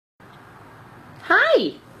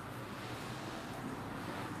Hi.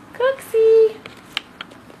 Cooksy.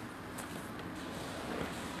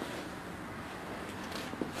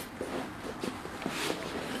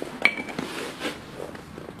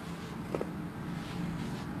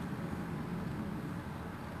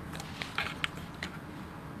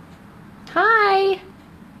 Hi.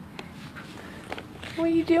 What are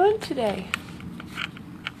you doing today?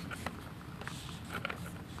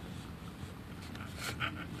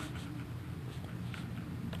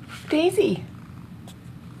 Daisy.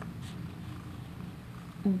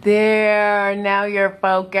 There, now you're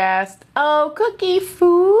focused. Oh, Cookie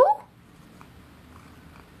Foo?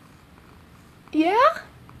 Yeah?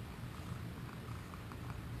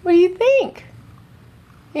 What do you think?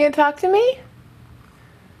 You gonna talk to me?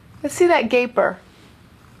 Let's see that gaper.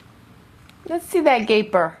 Let's see that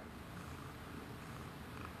gaper.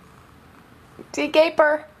 See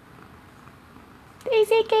gaper?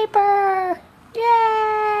 Daisy gaper!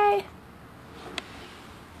 Yay!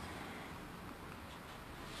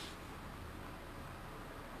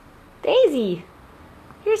 Daisy,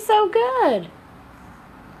 you're so good.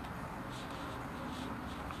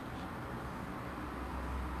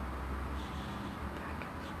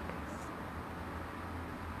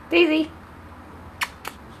 Daisy,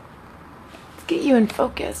 let's get you in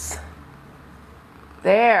focus.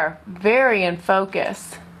 There, very in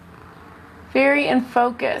focus. Very in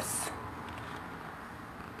focus.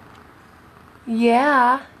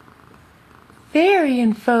 Yeah. Very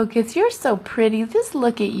in focus. You're so pretty. Just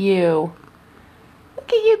look at you. Look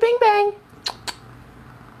at you, Bing Bang.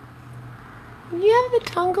 You have the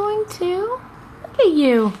tongue going too? Look at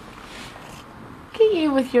you. Look at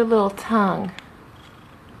you with your little tongue.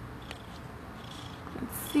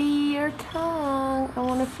 Let's see your tongue. I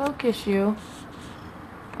want to focus you.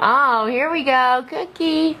 Oh, here we go.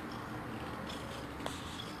 Cookie.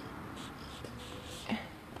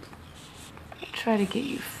 Try to get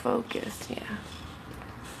you focused, yeah.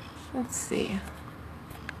 Let's see.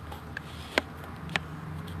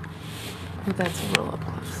 Oh, that's a little up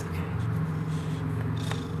close,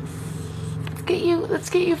 okay. Let's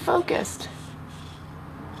get you focused.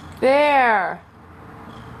 There.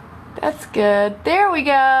 That's good. There we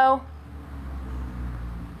go.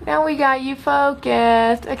 Now we got you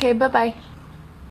focused. Okay, bye-bye.